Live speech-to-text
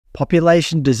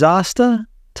Population disaster?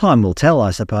 Time will tell, I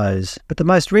suppose. But the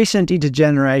most recent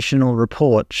Intergenerational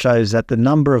Report shows that the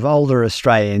number of older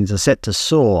Australians are set to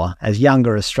soar as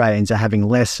younger Australians are having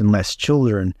less and less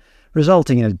children,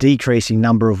 resulting in a decreasing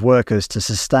number of workers to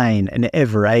sustain an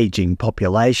ever-ageing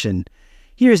population.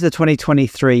 Here is the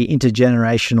 2023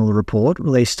 Intergenerational Report,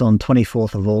 released on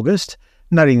 24th of August,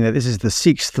 noting that this is the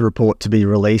sixth report to be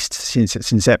released since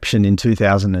its inception in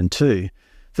 2002.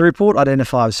 The report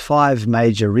identifies 5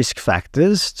 major risk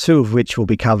factors, 2 of which we'll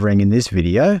be covering in this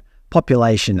video: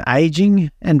 population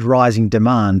ageing and rising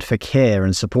demand for care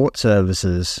and support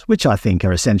services, which I think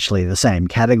are essentially the same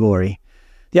category.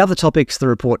 The other topics the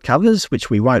report covers, which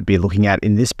we won't be looking at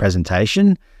in this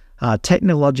presentation, are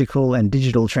technological and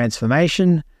digital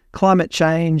transformation, climate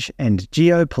change, and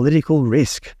geopolitical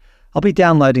risk. I'll be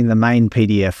downloading the main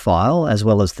PDF file as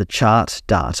well as the chart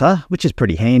data, which is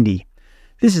pretty handy.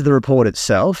 This is the report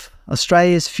itself,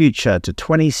 Australia's Future to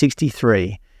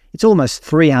 2063. It's almost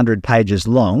 300 pages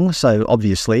long, so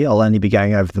obviously I'll only be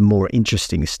going over the more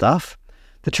interesting stuff.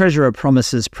 The Treasurer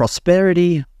promises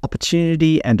prosperity,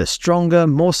 opportunity, and a stronger,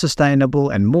 more sustainable,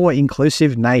 and more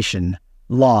inclusive nation.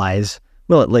 Lies.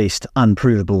 Well, at least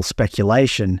unprovable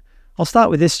speculation. I'll start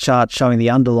with this chart showing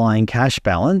the underlying cash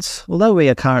balance. Although we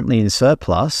are currently in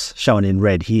surplus, shown in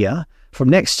red here, from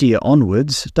next year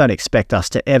onwards, don't expect us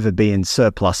to ever be in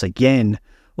surplus again.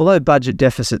 Although budget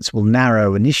deficits will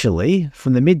narrow initially,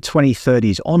 from the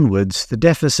mid-2030s onwards, the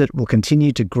deficit will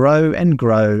continue to grow and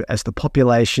grow as the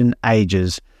population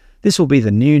ages. This will be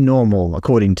the new normal,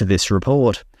 according to this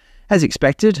report. As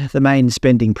expected, the main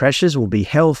spending pressures will be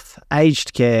health,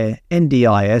 aged care,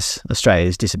 NDIS,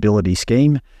 Australia's disability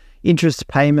scheme, interest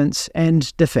payments,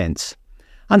 and defence.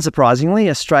 Unsurprisingly,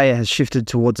 Australia has shifted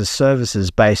towards a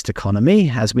services-based economy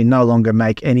as we no longer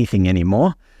make anything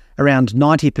anymore. Around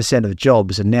 90% of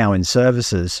jobs are now in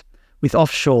services. With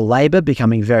offshore labour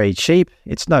becoming very cheap,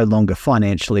 it's no longer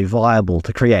financially viable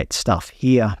to create stuff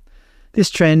here. This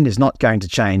trend is not going to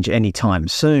change anytime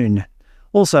soon.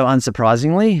 Also,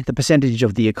 unsurprisingly, the percentage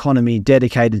of the economy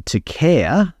dedicated to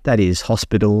care, that is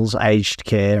hospitals, aged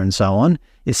care and so on,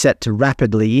 is set to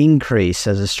rapidly increase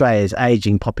as Australia's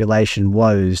ageing population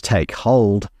woes take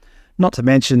hold. Not to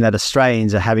mention that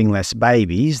Australians are having less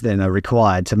babies than are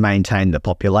required to maintain the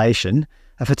population.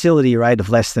 A fertility rate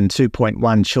of less than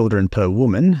 2.1 children per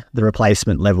woman, the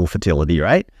replacement level fertility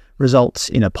rate, results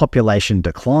in a population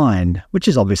decline, which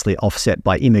is obviously offset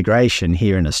by immigration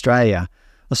here in Australia.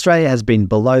 Australia has been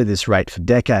below this rate for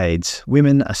decades.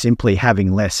 Women are simply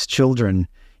having less children.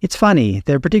 It's funny,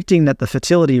 they're predicting that the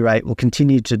fertility rate will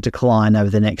continue to decline over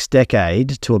the next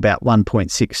decade to about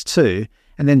 1.62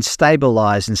 and then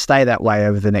stabilise and stay that way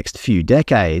over the next few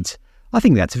decades. I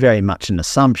think that's very much an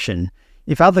assumption.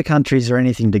 If other countries are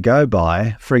anything to go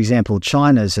by, for example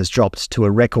China's has dropped to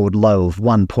a record low of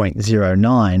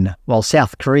 1.09, while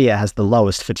South Korea has the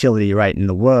lowest fertility rate in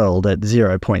the world at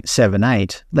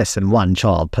 0.78, less than 1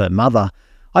 child per mother,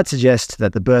 I'd suggest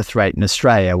that the birth rate in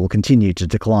Australia will continue to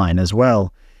decline as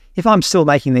well. If I'm still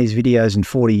making these videos in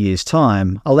 40 years'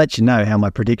 time, I'll let you know how my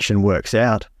prediction works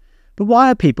out. But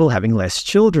why are people having less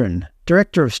children?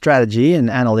 Director of Strategy and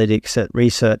Analytics at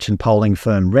research and polling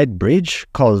firm Redbridge,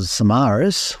 Kos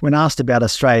Samaras, when asked about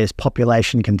Australia's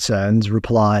population concerns,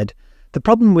 replied, "The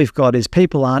problem we've got is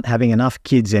people aren't having enough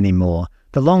kids anymore.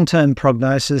 The long-term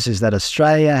prognosis is that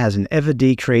Australia has an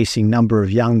ever-decreasing number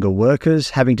of younger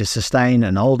workers having to sustain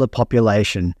an older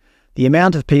population. The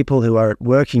amount of people who are at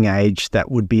working age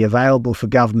that would be available for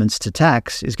governments to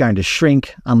tax is going to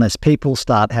shrink unless people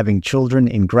start having children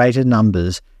in greater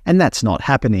numbers, and that's not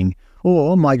happening.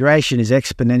 Or migration is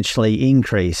exponentially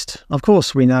increased. Of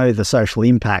course, we know the social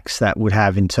impacts that would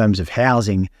have in terms of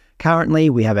housing. Currently,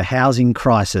 we have a housing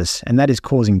crisis, and that is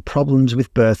causing problems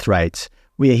with birth rates.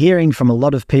 We are hearing from a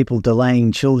lot of people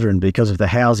delaying children because of the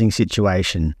housing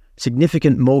situation.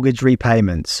 Significant mortgage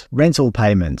repayments, rental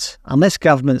payments. Unless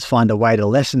governments find a way to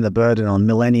lessen the burden on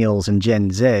millennials and Gen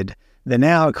Z, then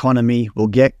our economy will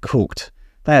get cooked.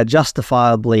 They are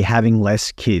justifiably having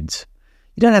less kids."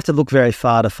 You don't have to look very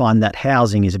far to find that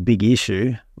housing is a big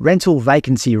issue. Rental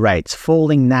vacancy rates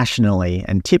falling nationally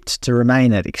and tipped to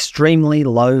remain at extremely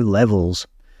low levels.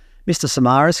 Mr.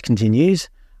 Samaras continues,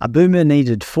 "A boomer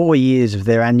needed 4 years of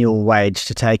their annual wage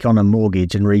to take on a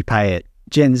mortgage and repay it.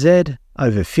 Gen Z,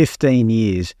 over 15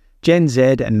 years. Gen Z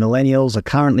and millennials are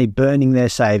currently burning their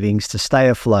savings to stay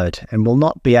afloat and will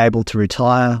not be able to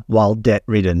retire while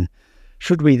debt-ridden.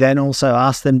 Should we then also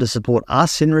ask them to support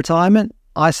us in retirement?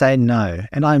 I say no,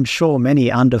 and I am sure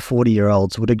many under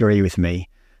 40-year-olds would agree with me.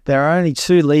 There are only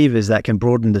 2 levers that can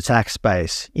broaden the tax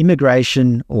base: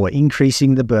 immigration or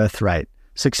increasing the birth rate.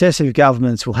 Successive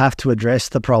governments will have to address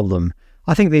the problem.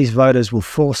 I think these voters will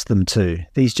force them to.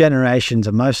 These generations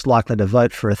are most likely to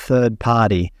vote for a third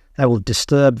party. They will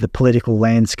disturb the political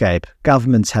landscape.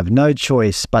 Governments have no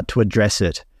choice but to address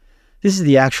it. This is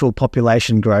the actual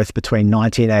population growth between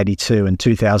 1982 and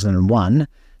 2001.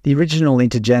 The original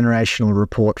Intergenerational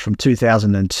Report from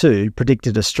 2002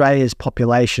 predicted Australia's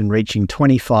population reaching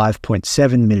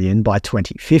 25.7 million by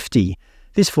 2050.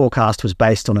 This forecast was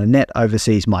based on a net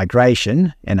overseas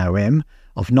migration, NOM,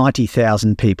 of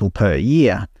 90,000 people per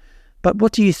year. But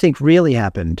what do you think really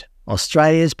happened?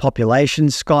 Australia's population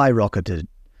skyrocketed.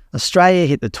 Australia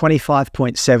hit the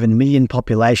 25.7 million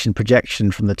population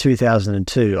projection from the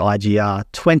 2002 IGR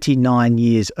 29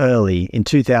 years early in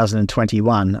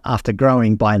 2021 after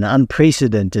growing by an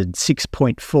unprecedented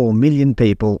 6.4 million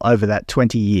people over that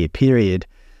 20-year period.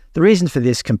 The reason for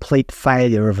this complete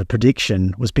failure of a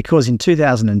prediction was because in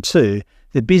 2002,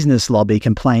 the business lobby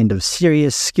complained of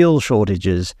serious skill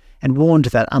shortages and warned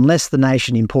that unless the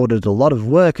nation imported a lot of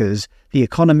workers, the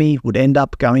economy would end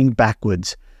up going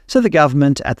backwards. So the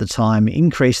government at the time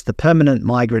increased the permanent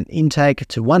migrant intake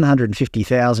to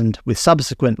 150,000, with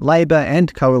subsequent Labor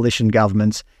and coalition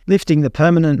governments lifting the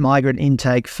permanent migrant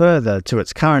intake further to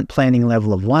its current planning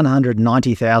level of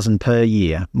 190,000 per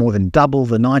year, more than double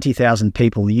the 90,000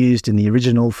 people used in the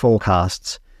original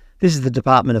forecasts. This is the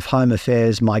Department of Home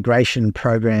Affairs Migration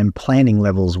Program Planning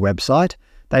Levels website.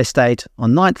 They state,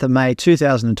 on 9th of May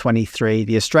 2023,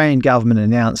 the Australian government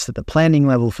announced that the planning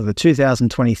level for the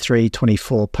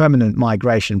 2023-24 Permanent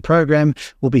Migration Program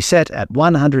will be set at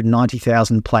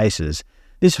 190,000 places.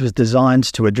 This was designed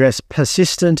to address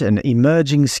persistent and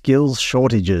emerging skills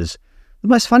shortages. The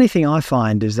most funny thing I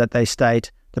find is that they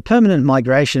state, the Permanent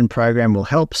Migration Program will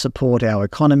help support our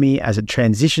economy as it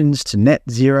transitions to net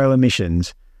zero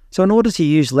emissions. So in order to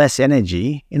use less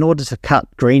energy, in order to cut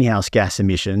greenhouse gas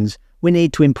emissions, we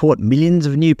need to import millions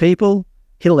of new people?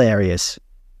 Hilarious.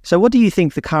 So what do you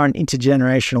think the current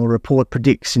Intergenerational Report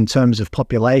predicts in terms of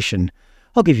population?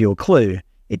 I'll give you a clue.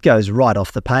 It goes right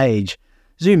off the page.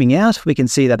 Zooming out, we can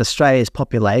see that Australia's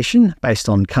population, based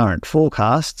on current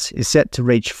forecasts, is set to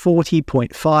reach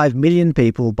 40.5 million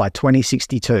people by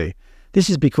 2062. This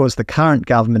is because the current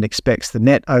government expects the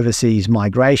net overseas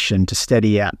migration to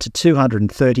steady out to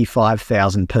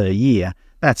 235,000 per year.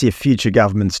 That's if future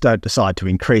governments don't decide to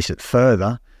increase it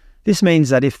further. This means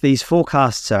that if these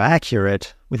forecasts are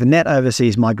accurate, with a net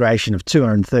overseas migration of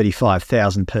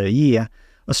 235,000 per year,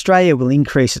 Australia will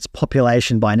increase its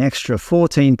population by an extra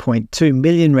 14.2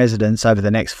 million residents over the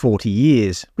next 40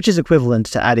 years, which is equivalent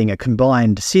to adding a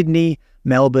combined Sydney,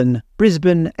 Melbourne,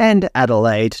 Brisbane and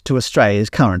Adelaide to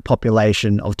Australia's current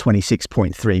population of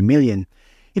 26.3 million.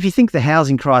 If you think the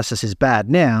housing crisis is bad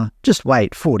now, just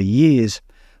wait 40 years.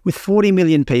 With 40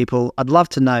 million people, I'd love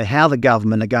to know how the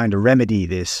government are going to remedy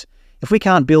this. If we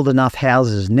can't build enough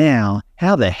houses now,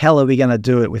 how the hell are we going to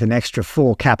do it with an extra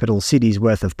 4 capital cities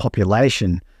worth of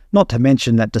population? Not to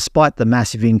mention that despite the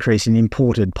massive increase in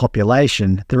imported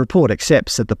population, the report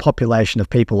accepts that the population of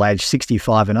people aged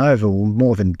 65 and over will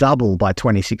more than double by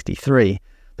 2063.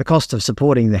 The cost of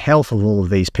supporting the health of all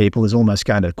of these people is almost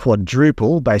going to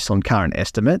quadruple based on current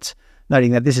estimates,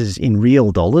 noting that this is in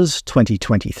real dollars,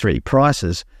 2023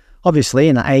 prices. Obviously,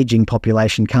 an ageing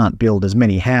population can't build as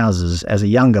many houses as a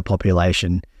younger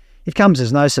population. It comes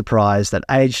as no surprise that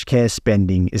aged care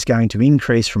spending is going to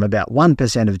increase from about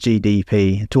 1% of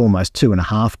GDP to almost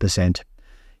 2.5%.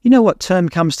 You know what term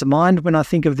comes to mind when I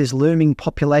think of this looming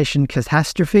population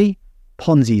catastrophe?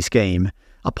 Ponzi scheme.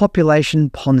 A population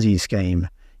Ponzi scheme.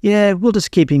 Yeah, we'll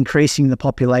just keep increasing the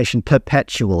population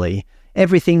perpetually.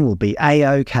 Everything will be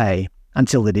A-OK,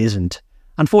 until it isn't.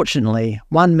 Unfortunately,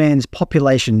 one man's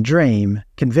population dream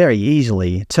can very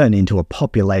easily turn into a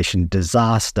population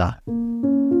disaster.